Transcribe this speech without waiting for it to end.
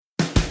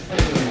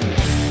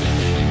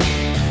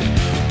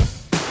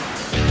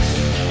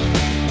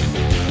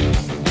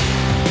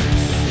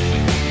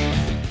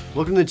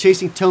Welcome to the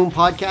Chasing Tone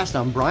podcast.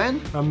 I'm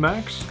Brian. I'm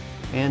Max.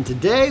 And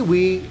today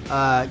we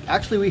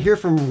hear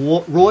from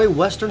Roy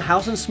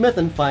Westernhausen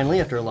Smithen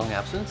finally after a long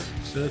absence.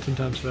 Say that 10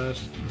 times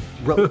fast.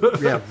 Roy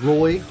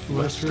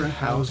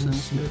Westernhausen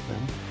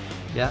Smithen.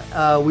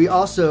 Yeah. We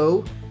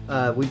also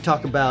we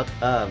talk about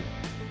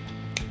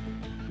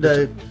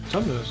the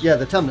Tumnus. Yeah,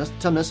 the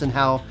Tumnus and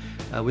how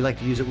we like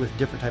to use it with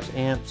different types of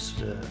amps,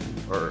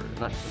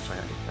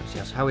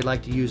 how we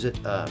like to use it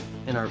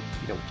in our,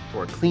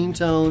 for a clean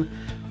tone,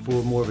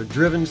 for more of a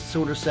driven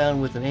sort of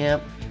sound with an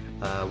amp.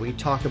 We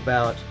talk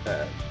about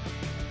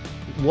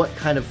what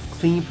kind of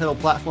clean pedal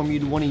platform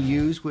you'd want to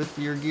use with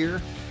your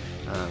gear,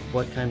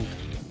 what kind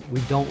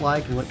we don't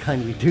like and what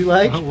kind we do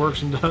like. It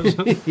works and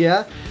doesn't.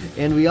 Yeah,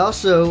 and we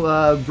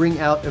also bring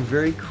out a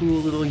very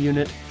cool little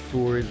unit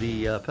for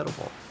the pedal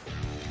vault.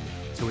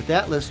 So with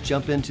that, let's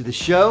jump into the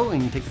show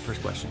and take the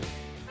first question.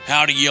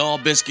 Howdy y'all,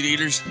 biscuit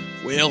eaters.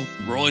 Well,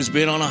 Roy's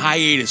been on a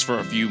hiatus for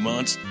a few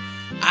months.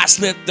 I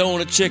slipped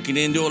throwing a chicken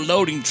into a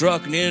loading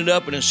truck and ended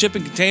up in a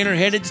shipping container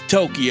headed to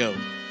Tokyo.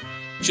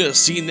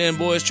 Just seen them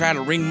boys try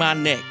to wring my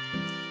neck.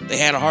 They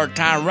had a hard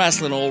time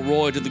wrestling old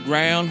Roy to the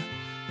ground.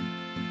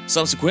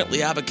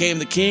 Subsequently, I became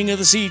the king of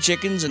the sea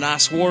chickens, and I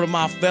swore to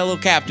my fellow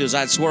captives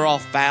I'd swear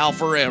off foul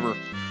forever.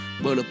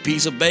 But a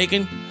piece of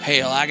bacon?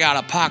 Hell, I got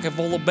a pocket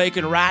full of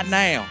bacon right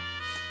now.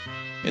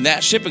 In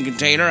that shipping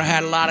container, I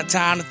had a lot of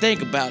time to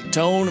think about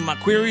tone, and my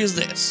query is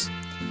this.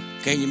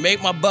 Can you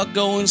make my Buck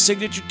Owens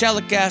signature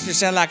Telecaster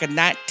sound like a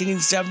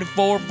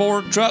 1974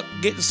 Ford truck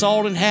getting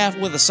sawed in half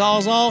with a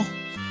Sawzall?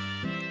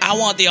 I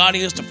want the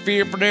audience to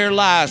fear for their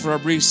lives for a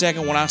brief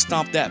second when I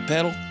stomp that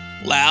pedal.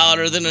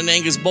 Louder than an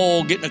Angus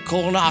bull getting a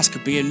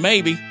colonoscopy, and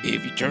maybe,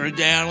 if you turn it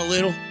down a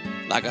little,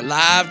 like a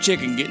live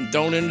chicken getting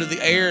thrown into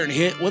the air and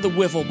hit with a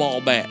wiffle ball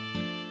bat.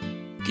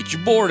 Get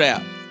your board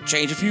out,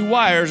 change a few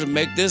wires, and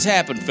make this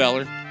happen,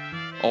 feller.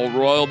 Old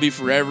Roy will be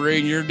forever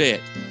in your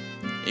debt.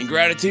 In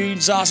gratitude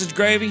and sausage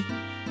gravy,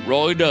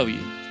 Roy W.,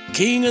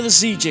 king of the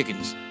sea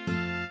chickens,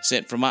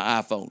 sent from my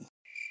iPhone.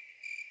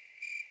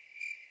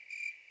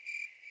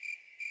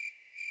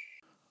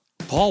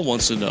 Paul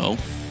wants to know,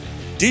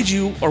 did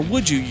you or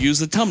would you use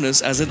the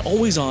Tumnus as an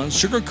always-on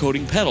sugar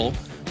coating pedal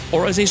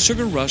or as a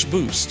sugar rush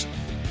boost?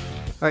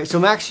 All right, so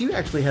Max, you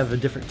actually have a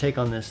different take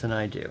on this than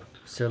I do.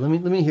 So let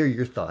me hear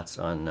your thoughts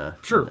on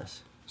Sure.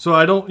 this. So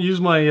I don't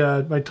use my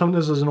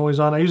Tumnus as an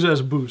always-on. I use it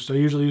as a boost. I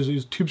usually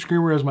use Tube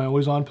Screamer as my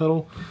always-on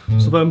pedal.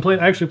 So if I'm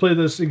playing, I actually play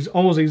this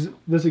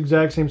this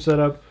exact same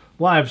setup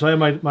live. So I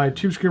have my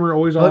Tube Screamer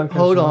always-on.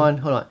 Hold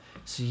on.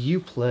 So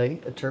you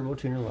play a Turbo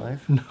Tuner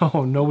live?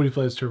 No, nobody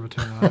plays Turbo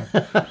Tuner live.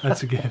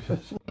 That's a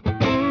given.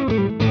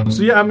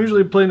 So yeah, I'm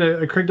usually playing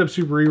a cranked up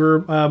Super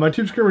Reverb. My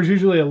Tube Screamer is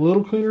usually a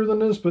little cleaner than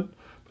this, but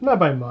not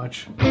by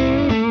much.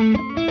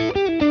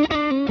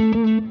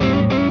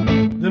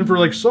 Then for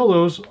like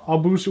solos, I'll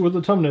boost it with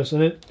the Tumnus,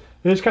 and it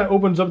just kind of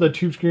opens up the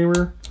Tube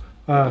Screamer.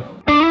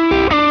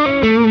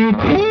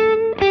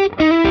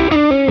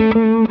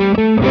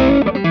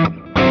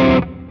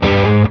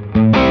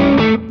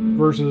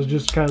 Versus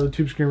just kind of the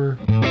Tube Screamer.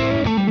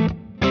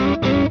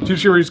 Tube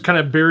Screamer is kind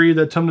of buried.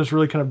 That Tumnus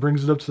really kind of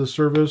brings it up to the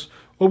surface,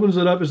 opens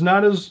it up. It's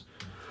not as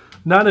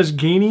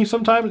gainy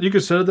sometimes. You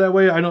could set it that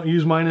way. I don't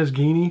use mine as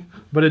gainy,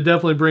 but it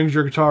definitely brings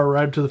your guitar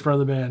right to the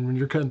front of the band when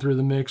you're cutting through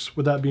the mix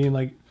without being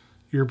like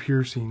ear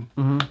piercing.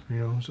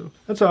 Mm-hmm. So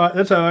that's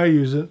how I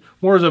use it.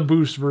 More as a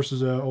boost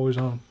versus always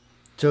on.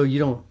 So you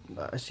don't.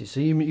 I see. So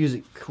you use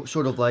it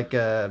sort of like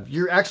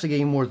you're actually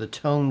getting more of the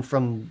tone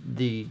from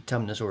the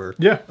Tumnus or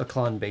a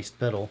Klon-based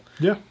pedal.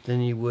 Yeah.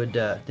 Than you would.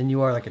 Than you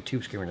are like a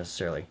Tube Screamer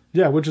necessarily.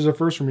 Yeah, which is a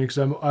first for me because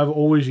I've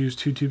always used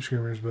two Tube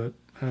Screamers, but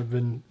I've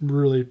been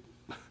really.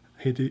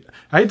 I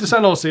hate to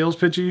sound all sales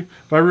pitchy,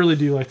 but I really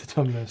do like the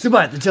Tumnus. So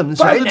buy the Tumnus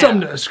buy right the now.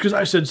 Tumnus because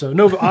I said so.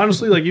 No, but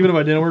honestly, like even if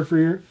I didn't work for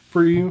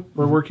you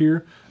or work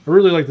here, I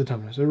really like the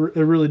Tumnus.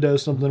 It really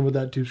does something with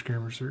that Tube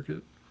Screamer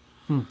circuit.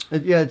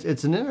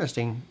 It's an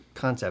interesting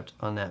concept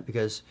on that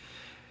because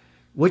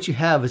what you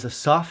have is a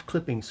soft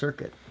clipping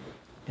circuit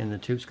in the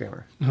Tube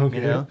Screamer.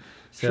 Okay.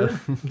 So sure.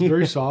 It's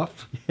very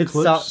soft. It's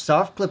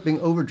soft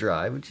clipping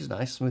overdrive, which is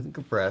nice, smooth and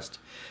compressed,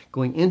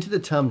 going into the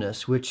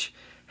Tumnus, which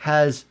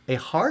has a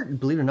hard,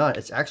 believe it or not,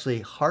 it's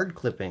actually hard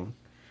clipping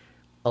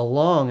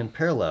along and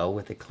parallel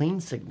with a clean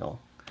signal.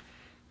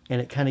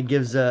 And it kind of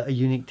gives a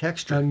unique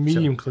texture.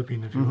 Medium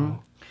clipping, if you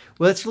will.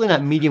 Well, it's really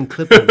not medium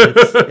clipping.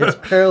 It's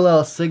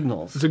parallel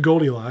signals. It's a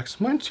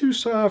Goldilocks. Mine's too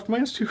soft.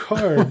 Mine's too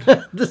hard.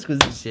 This was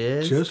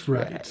just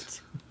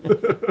right.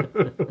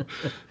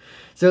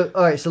 So,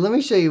 all right. So let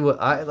me show you what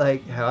I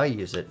like, how I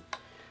use it.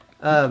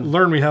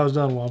 Learn me how it's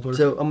done, Wampler.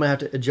 So I'm going to have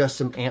to adjust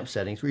some amp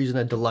settings. We're using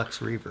a deluxe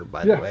reverb,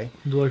 by the way.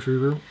 Deluxe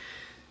reverb.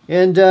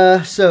 And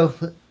so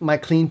my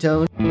clean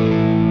tone.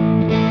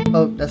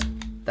 Oh,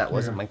 that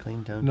wasn't my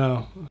clean tone.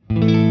 No.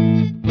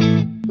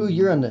 Ooh,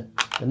 you're on the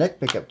neck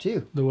pickup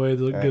too. The way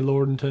the good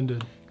Lord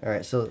intended. All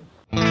right, so.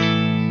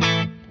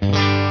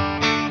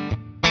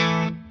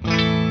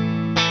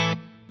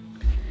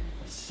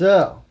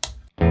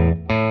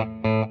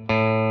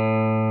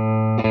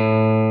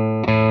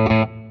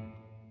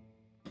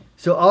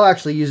 So I'll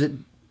actually use it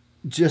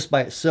just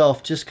by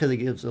itself, just because it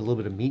gives a little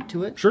bit of meat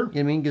to it. Sure. You know what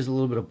I mean? It gives a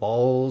little bit of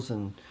balls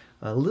and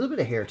a little bit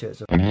of hair to it.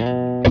 So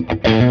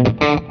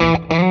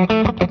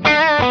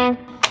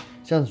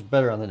sounds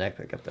better on the neck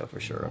pickup, though, for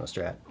sure, on a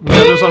Strat. We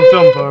got this on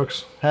film,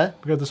 folks. Huh?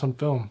 We got this on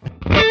film.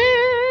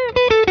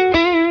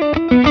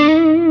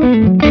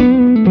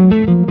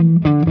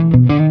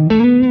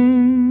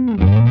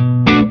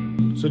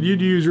 So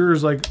you'd use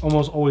yours like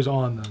almost always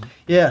on then,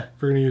 Yeah.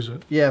 if you're gonna use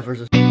it. Yeah,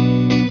 versus.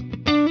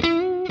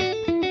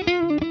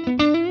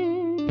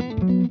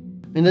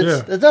 And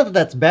it's not that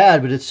that's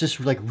bad, but it's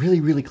just like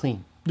really, really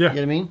clean. Yeah. You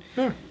know what I mean?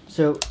 Yeah.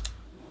 So.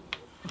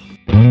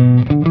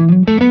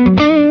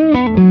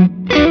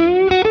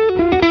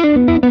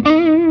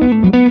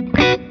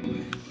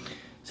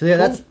 So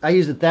yeah, I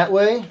use it that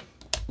way,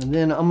 and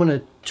then I'm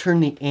gonna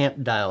turn the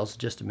amp dials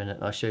just a minute,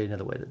 and I'll show you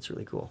another way that's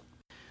really cool.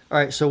 All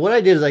right, so what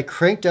I did is I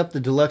cranked up the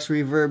deluxe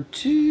reverb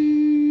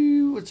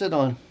to, what's it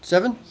on?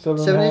 7?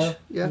 7-ish?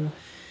 Yeah.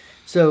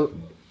 So,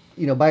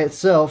 you know, by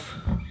itself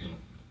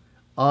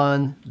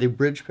on the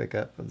bridge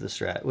pickup of the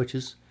Strat, which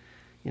is,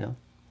 you know,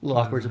 a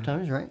little awkward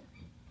sometimes, right?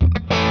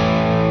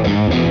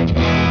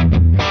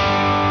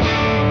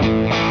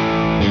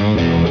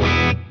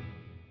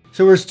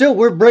 So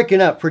we're breaking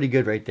up pretty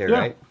good right there, Yeah,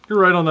 right? you're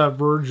right on that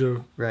verge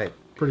of Right.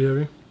 pretty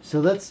heavy. So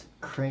let's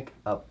crank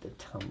up the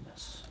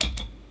toneness.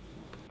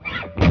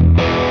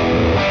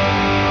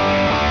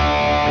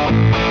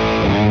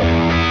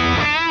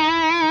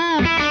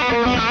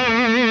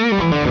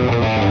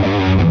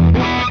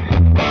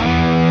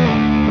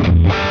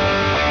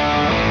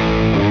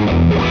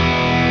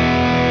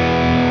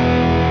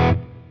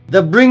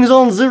 That brings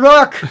on the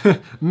rock.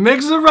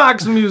 Makes the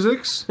rocks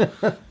musics.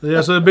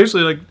 Yeah, so it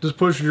basically like just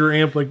pushes your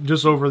amp like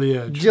just over the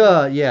edge.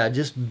 Yeah,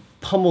 just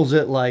pummels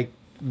it like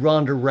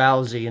Ronda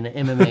Rousey in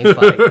an MMA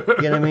fight.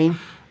 You know what I mean?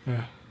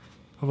 Yeah.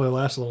 Hopefully it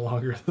lasts a little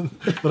longer than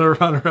a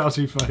Ronda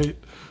Rousey fight.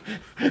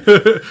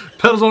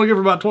 Pedals only good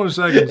for about 20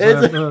 seconds.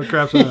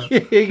 Crap's out.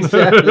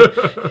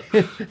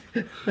 Exactly.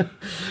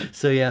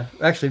 So yeah,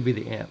 actually it'd be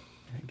the amp,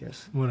 I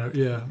guess. Whatever.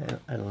 Yeah.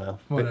 I don't know.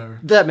 Whatever.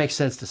 But that makes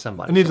sense to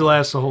somebody. It needs to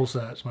last the whole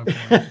set. That's my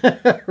point.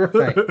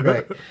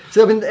 right.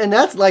 So I mean, and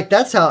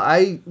that's how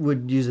I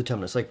would use the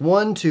toneness. Like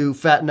one to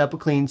fatten up a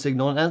clean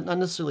signal, not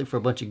necessarily for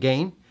a bunch of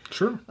gain.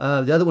 Sure.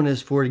 The other one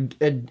is for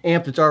an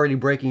amp that's already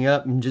breaking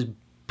up and just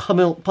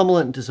pummel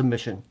it into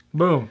submission.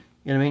 Boom.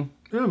 You know what I mean?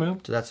 Yeah,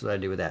 man. So that's what I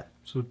do with that.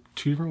 So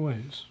 2 different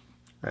ways.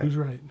 Right. Who's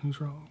right?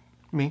 Who's wrong?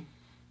 Me.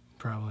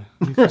 Probably.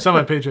 It's on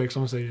my paycheck, so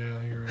I'm going to say,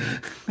 yeah, you're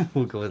right.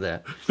 We'll go with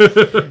that.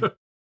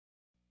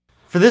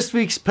 For this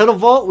week's Pedal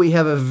Vault, we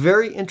have a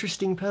very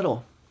interesting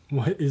pedal.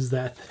 What is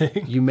that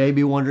thing? You may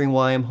be wondering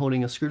why I'm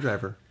holding a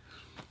screwdriver.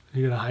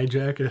 You're going to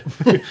hijack it?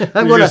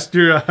 I'm You're going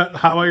to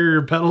hotwire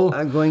your pedal?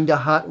 I'm going to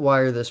hot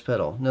wire this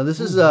pedal. Now this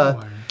is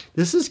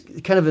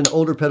kind of an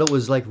older pedal. It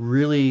was like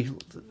really,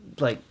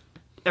 like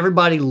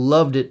everybody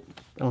loved it.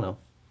 I don't know,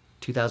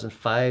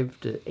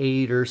 2005 to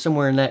 8 or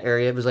somewhere in that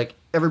area. It was like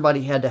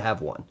everybody had to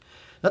have one.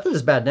 Not that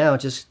it's bad now.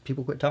 It's just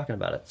people quit talking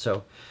about it.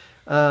 So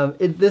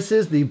this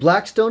is the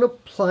Blackstone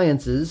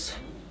Appliances.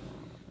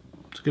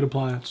 It's a good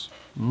appliance.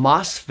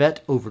 MOSFET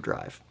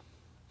Overdrive.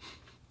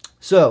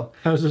 So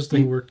how does this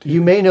thing work?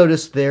 You may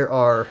notice there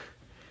are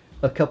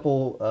a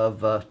couple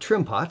of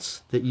trim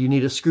pots that you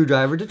need a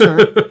screwdriver to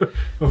turn.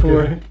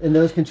 Okay. And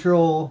those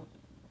control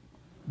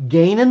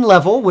gain and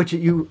level, which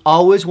you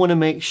always want to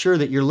make sure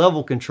that your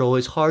level control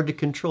is hard to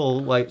control.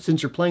 Like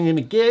since you're playing in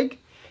a gig,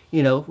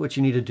 you know what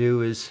you need to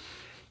do is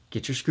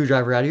get your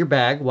screwdriver out of your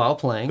bag while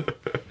playing,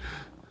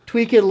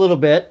 tweak it a little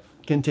bit,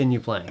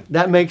 continue playing.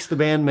 That makes the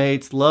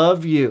bandmates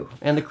love you,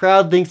 and the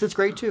crowd thinks it's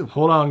great too.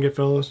 Hold on, get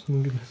fellas.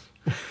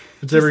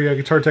 It's every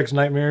Guitar Tech's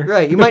nightmare.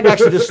 Right. You might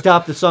actually just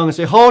stop the song and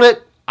say, hold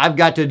it. I've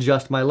got to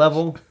adjust my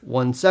level.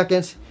 1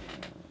 second.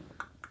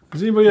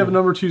 Does anybody have a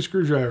number 2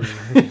 screwdriver?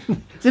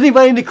 Is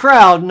anybody in the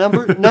crowd?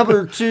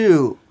 Number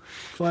 2.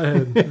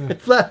 Flathead. Yeah.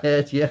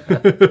 Flathead,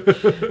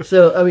 yeah.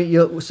 So, I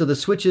mean, so the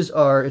switches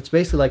are, it's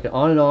basically like an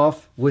on and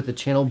off with a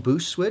channel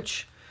boost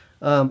switch.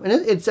 And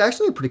it's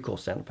actually a pretty cool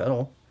sounding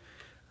pedal.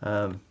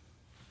 I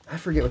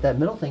forget what that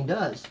middle thing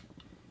does.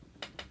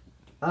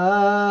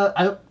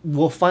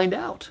 We'll find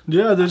out.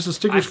 Yeah, there's a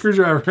sticker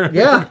screwdriver.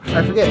 Yeah,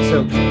 I forget.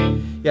 So,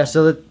 yeah,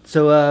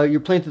 so you're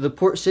playing through the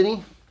Port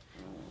City.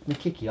 Let me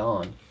kick you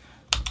on.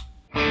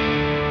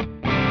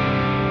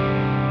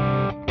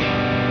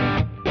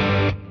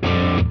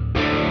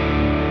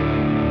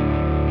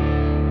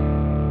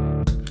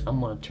 I'm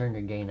gonna turn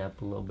your gain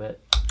up a little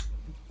bit.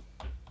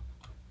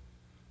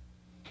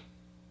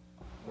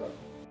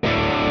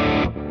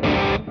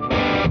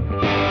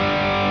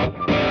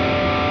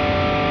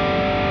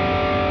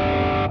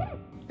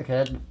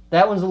 Okay,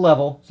 that one's a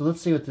level, so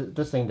let's see what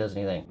this thing does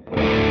anything.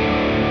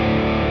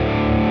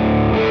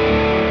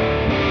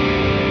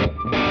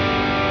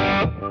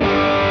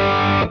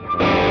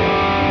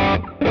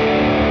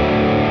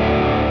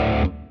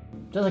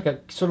 Does like a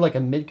sort of like a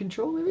mid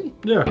control, maybe?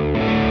 Yeah.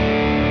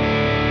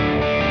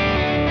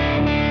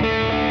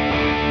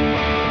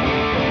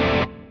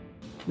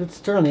 Let's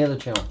turn on the other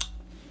channel.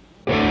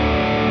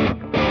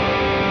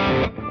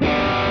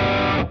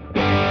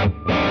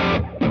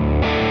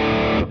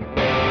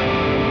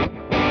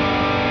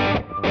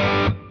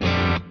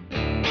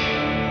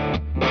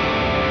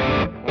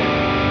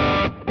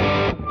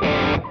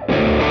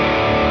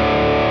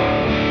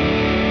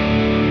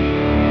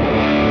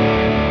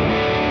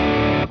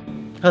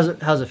 How's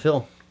it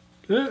feel?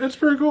 It's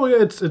pretty cool.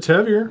 Yeah, it's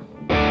heavier.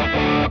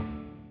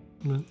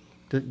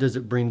 Does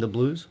it bring the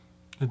blues?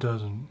 It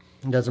doesn't.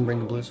 It doesn't bring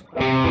the blues.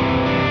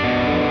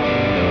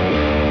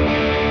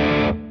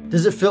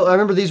 Does it feel? I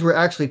remember these were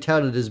actually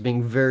touted as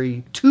being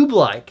very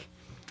tube-like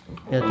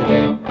at the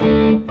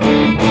time.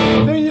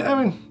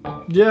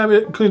 Yeah,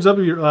 it cleans up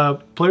your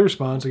play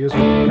response. I guess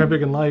kind of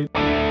big and light.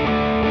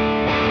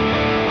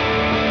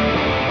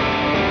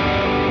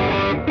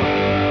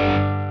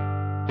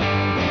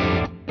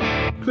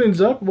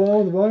 Cleans up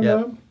well with the volume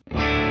up.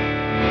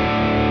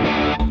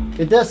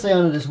 It does say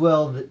on it as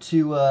well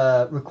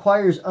that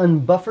requires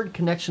unbuffered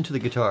connection to the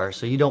guitar,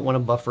 so you don't want to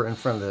buffer in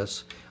front of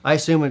this. I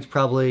assume it's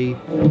probably,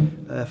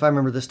 if I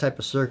remember this type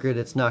of circuit,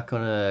 it's not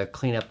going to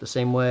clean up the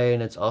same way,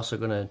 and it's also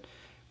going to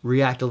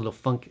react a little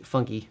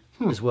funky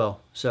as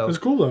well. So it's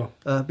cool though.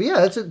 But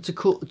yeah, it's a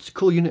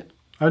cool unit.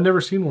 I've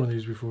never seen one of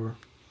these before.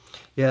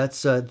 Yeah,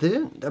 it's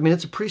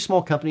it's a pretty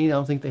small company. I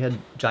don't think they had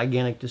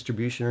gigantic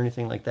distribution or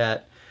anything like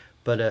that.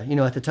 But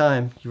at the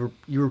time, you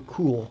were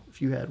cool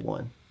if you had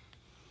one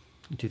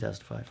in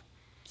 2005.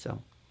 So,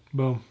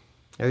 boom.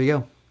 There you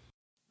go.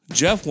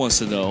 Jeff wants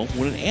to know,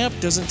 when an amp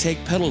doesn't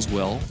take pedals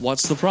well,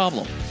 what's the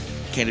problem?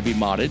 Can it be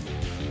modded?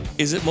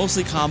 Is it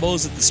mostly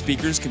combos that the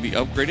speakers can be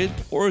upgraded,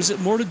 or is it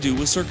more to do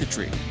with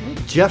circuitry?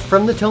 Jeff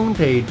from the Tone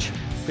page,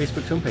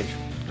 Facebook Tone page.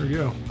 There you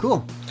go.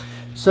 Cool.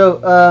 So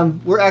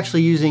we're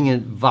actually using a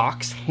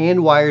Vox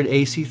hand-wired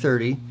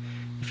AC30.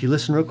 If you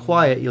listen real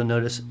quiet, you'll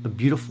notice a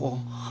beautiful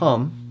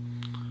hum.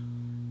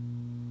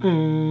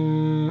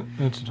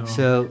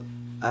 So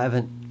I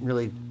haven't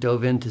really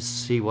dove in to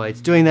see why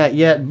it's doing that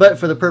yet, but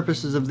for the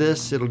purposes of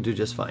this, it'll do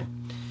just fine.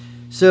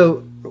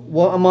 So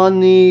I'm on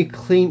the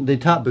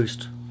top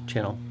boost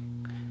channel,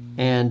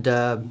 and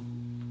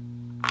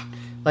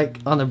like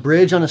on the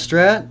bridge on a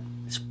Strat,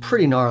 it's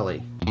pretty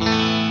gnarly.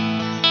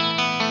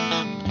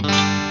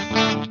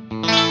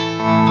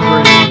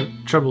 Very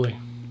trebly.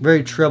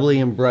 Very trebly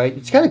and bright.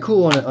 It's kind of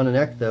cool on a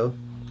neck though.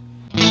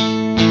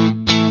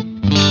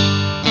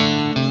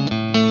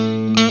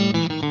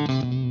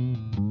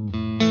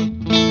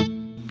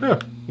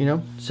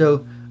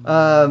 So,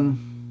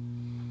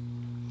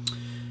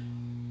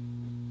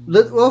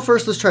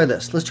 first let's try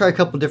this. Let's try a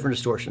couple different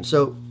distortions.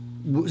 So,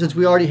 since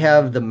we already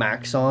have the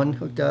Max On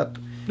hooked up,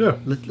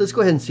 let's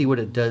go ahead and see what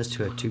it does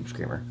to a Tube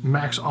Screamer.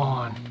 Max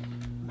On.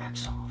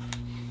 Max Off.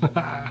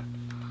 Add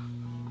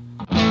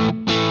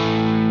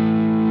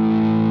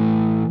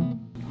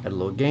a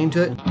little gain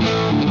to it.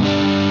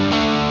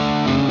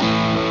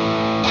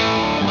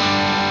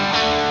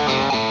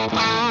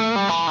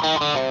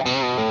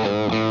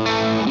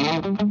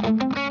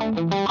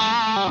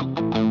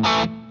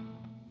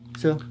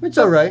 So it's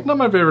all right. Not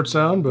my favorite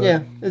sound, but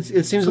yeah, it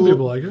seems some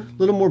people like it.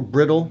 Little more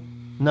brittle,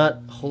 not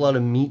a whole lot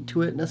of meat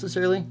to it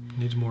necessarily.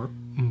 Needs more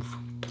oomph.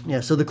 Yeah,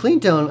 so the clean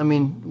tone,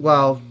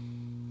 while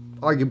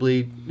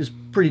arguably is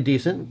pretty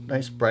decent,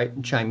 nice, bright,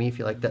 and chimey if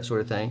you like that sort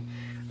of thing.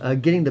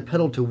 Getting the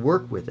pedal to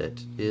work with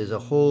it is a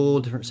whole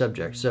different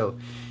subject. So,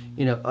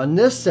 on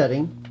this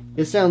setting,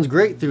 it sounds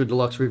great through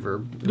Deluxe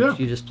Reverb, which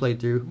you just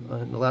played through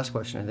in the last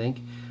question, I think.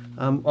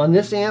 On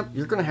this amp,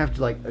 you're going to have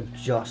to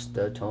adjust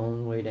the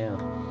tone way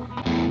down.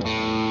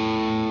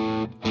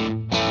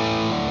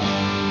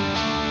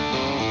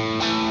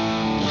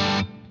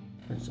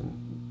 There's some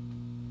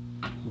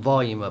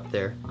volume up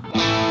there.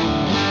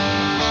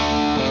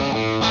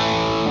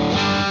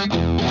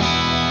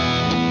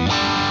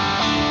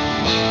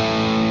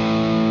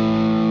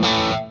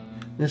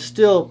 You're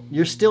still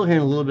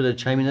hearing a little bit of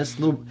chiminess.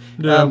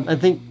 I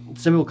think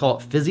some people call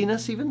it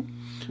fizziness even.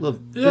 A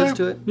little fizz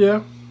to it.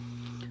 Yeah.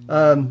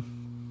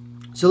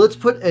 So let's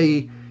put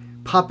a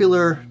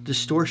popular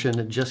distortion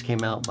that just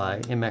came out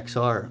by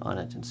MXR on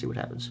it and see what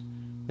happens.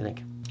 I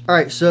think. All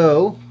right,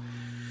 so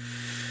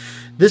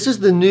this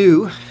is the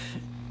new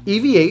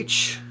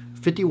EVH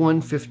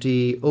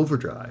 5150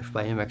 Overdrive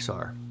by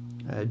MXR.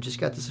 I just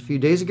got this a few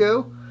days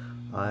ago.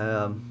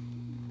 I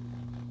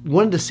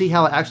wanted to see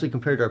how it actually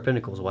compared to our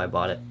Pinnacles while I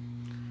bought it.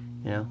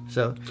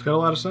 So it's got a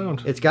lot of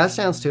sound. It's got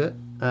sounds to it.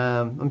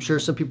 I'm sure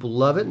some people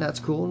love it, and that's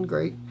cool and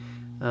great.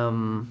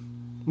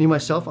 Me,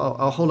 myself,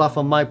 I'll hold off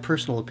on my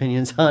personal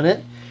opinions on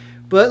it.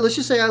 But let's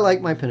just say I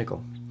like my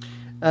Pinnacle.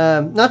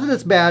 Not that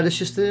it's bad, it's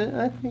just that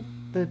I think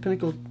the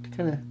Pinnacle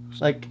kind of,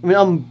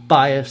 I'm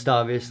biased,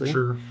 obviously.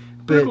 Sure.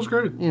 But, Pinnacle's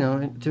great.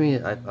 To me,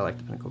 I like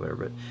the Pinnacle better.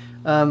 But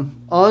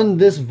on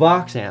this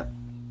Vox amp,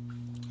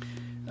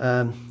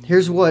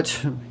 here's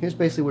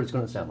basically what it's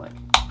going to sound like.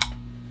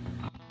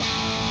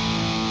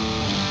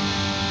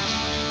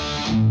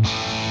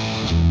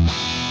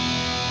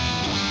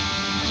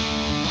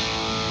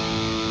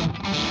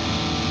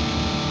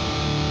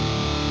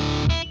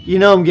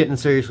 I'm getting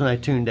serious when I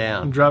tune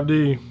down. Drop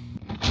D.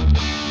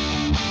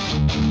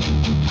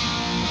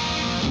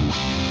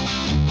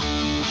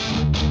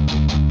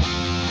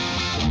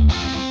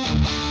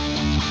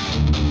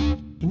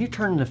 Can you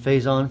turn the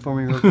phase on for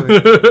me real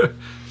quick?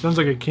 Sounds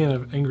like a can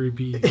of angry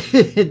bees.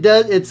 It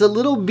does. It's a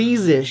little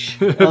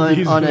beesish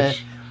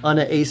on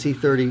a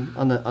AC30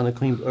 on the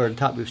clean or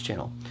top boost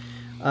channel.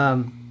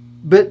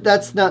 but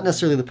that's not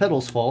necessarily the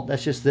pedal's fault.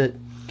 That's just that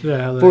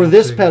Yeah. for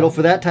this pedal,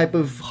 for that type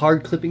of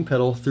hard clipping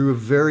pedal through a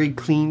very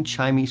clean,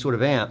 chimey sort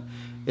of amp,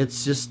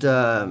 it's just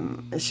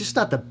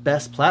not the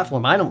best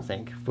platform, I don't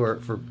think, for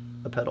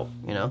a pedal.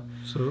 You know.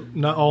 So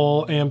not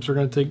all amps are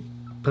going to take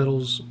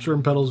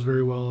certain pedals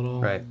very well at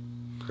all. Right.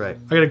 Right.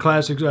 I got a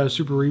classic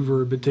Super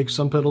Reverb. It takes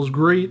some pedals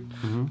great.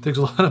 Takes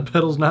a lot of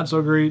pedals not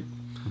so great.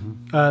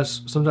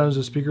 Sometimes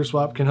a speaker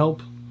swap can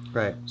help.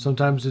 Right.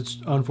 Sometimes it's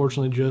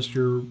unfortunately just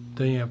the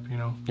amp, you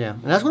know. Yeah,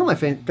 and that's one of my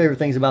favorite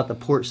things about the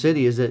Port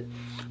City is that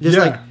just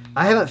like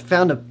I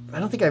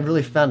don't think I've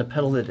really found a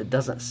pedal that it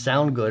doesn't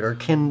sound good or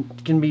can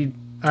be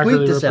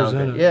tweaked to sound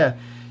good.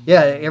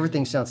 Yeah,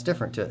 everything sounds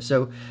different to it.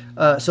 So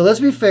let's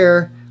be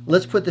fair.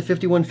 Let's put the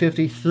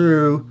 5150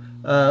 through.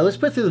 Let's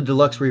put it through the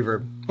Deluxe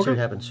Reverb. See what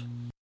happens.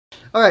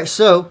 All right,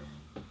 so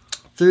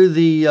through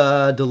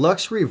the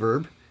Deluxe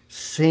Reverb,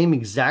 same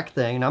exact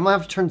thing. And I'm gonna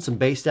have to turn some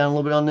bass down a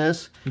little bit on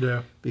this.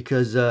 Yeah.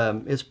 Because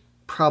it's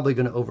probably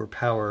going to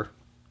overpower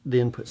the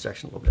input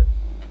section a little bit.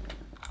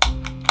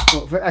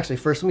 Well, actually,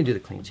 first let me do the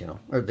clean channel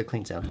or the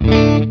clean sound.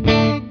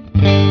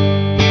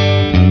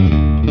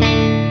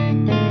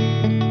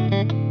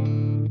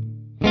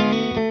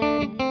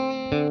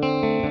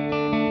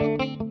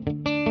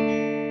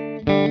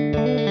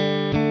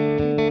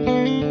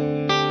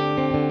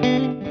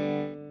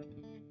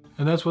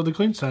 And that's what the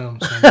clean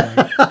sound sounds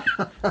like.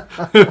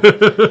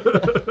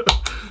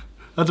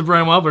 That's a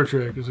Brian Wilbur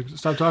trick. It's like,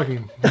 stop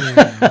talking.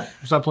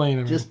 Stop playing.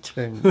 I mean. I'm just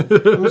going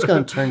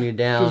to turn you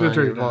down on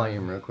your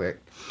volume real quick.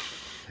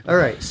 All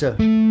right, so. It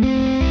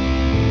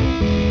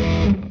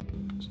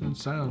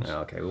sounds.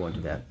 Okay, we won't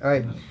do that. All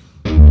right.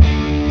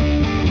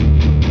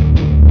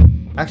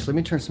 Actually, let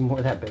me turn some more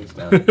of that bass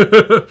down.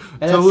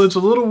 So it's a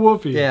little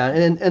woofy. Yeah,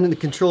 and the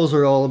controls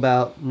are all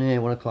about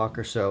 1 o'clock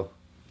or so.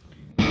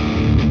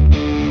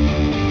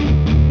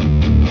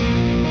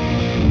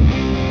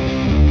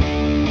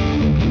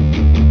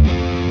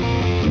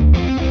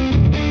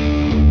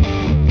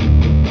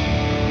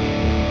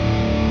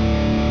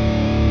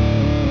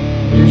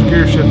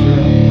 Gear shifter.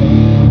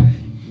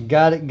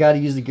 Got to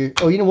use the gear.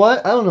 Oh, you know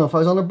what? I don't know if I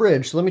was on the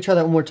bridge, so let me try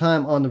that one more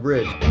time on the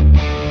bridge.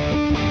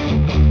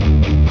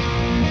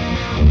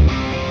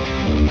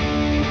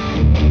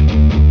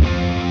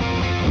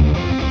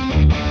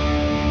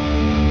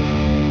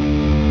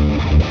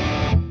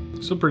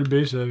 Still pretty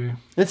bass heavy.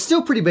 It's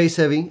still pretty bass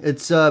heavy.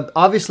 It's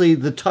obviously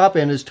the top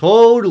end has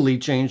totally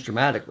changed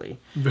dramatically.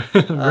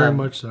 Very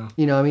much so.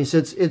 You know, I mean, so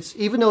it's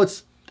even though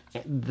it's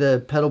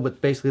the pedal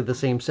with basically the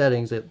same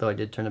settings, though I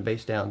did turn the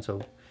bass down,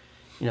 so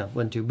it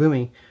wasn't too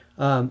boomy.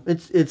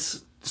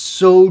 It's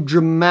so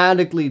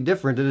dramatically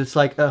different that it's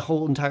like a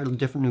whole entirely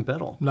different new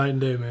pedal. Night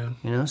and day, man.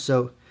 You know,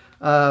 so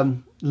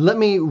let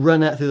me run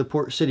that through the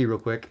Port City real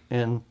quick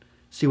and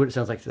see what it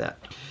sounds like to that.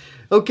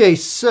 Okay,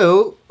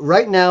 so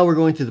right now we're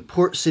going through the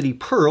Port City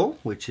Pearl,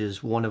 which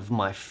is one of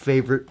my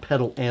favorite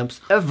pedal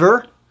amps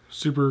ever.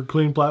 Super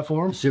clean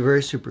platform.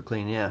 Very super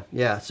clean, yeah.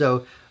 Yeah,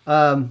 so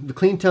the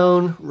clean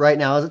tone right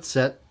now as it's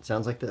set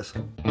sounds like this.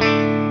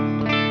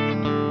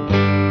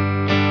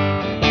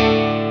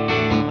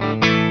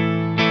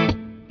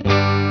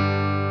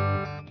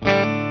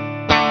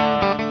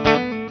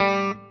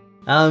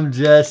 I'm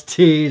just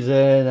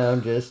teasing.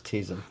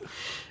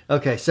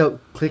 Okay, so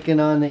clicking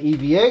on the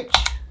EVH.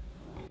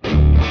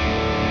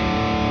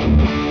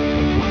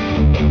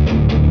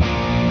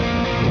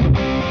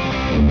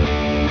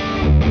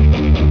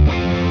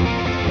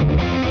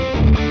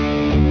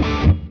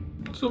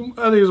 So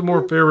I think it's a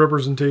more fair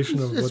representation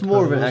of It's what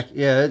more of pedal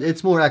an is.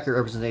 it's more accurate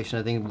representation,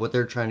 I think, of what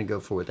they're trying to go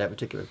for with that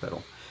particular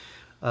pedal.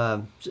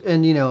 And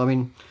I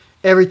mean,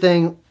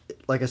 everything,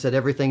 like I said,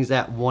 everything's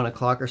at 1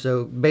 o'clock or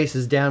so. Bass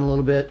is down a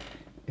little bit.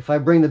 If I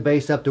bring the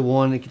bass up to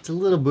 1, it gets a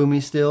little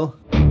boomy still.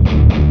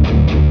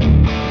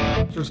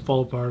 Just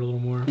fall apart a little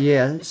more.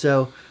 Yeah,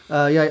 so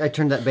I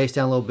turned that bass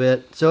down a little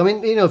bit. So I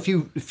mean, if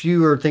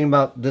you are thinking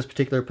about this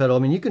particular pedal, I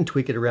mean, you can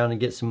tweak it around and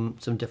get some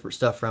different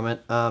stuff from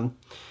it.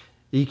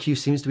 The EQ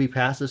seems to be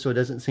passive, so it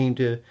doesn't seem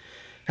to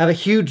have a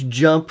huge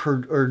jump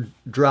or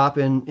drop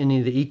in any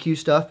of the EQ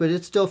stuff, but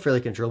it's still fairly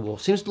controllable.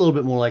 Seems a little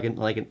bit more like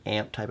an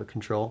amp type of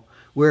control,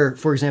 where,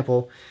 for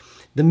example,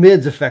 the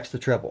mids affects the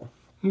treble.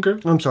 Okay.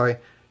 I'm sorry.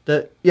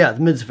 The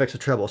mids affects the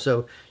treble.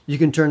 So you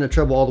can turn the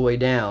treble all the way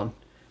down,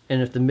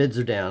 and if the mids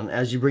are down,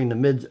 as you bring the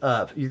mids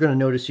up, you're going to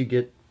notice you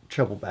get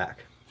treble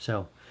back.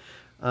 So,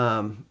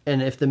 and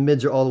if the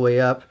mids are all the way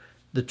up,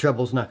 the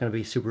treble's not going to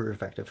be super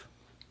effective.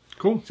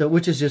 Cool. So,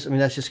 which is just, I mean,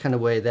 that's just kind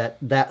of the way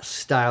that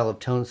style of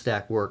tone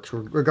stack works,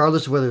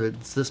 regardless of whether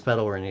it's this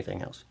pedal or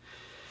anything else.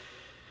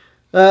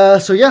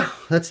 So yeah,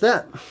 that's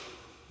that.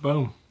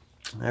 Boom.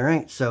 All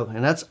right. So,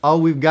 and that's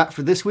all we've got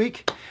for this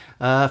week.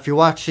 If you're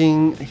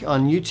watching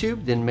on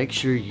YouTube, then make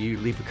sure you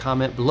leave a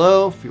comment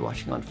below. If you're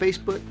watching on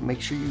Facebook,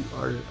 make sure you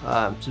are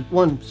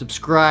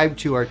subscribe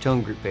to our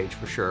Tone Group page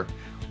for sure.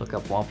 Look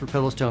up Wampler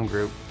Pedals Tone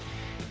Group.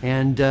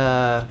 And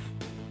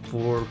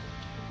for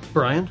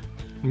Brian,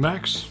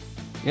 Max.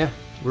 yeah,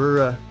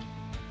 we're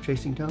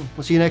chasing tone.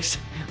 We'll see you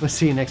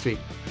next week.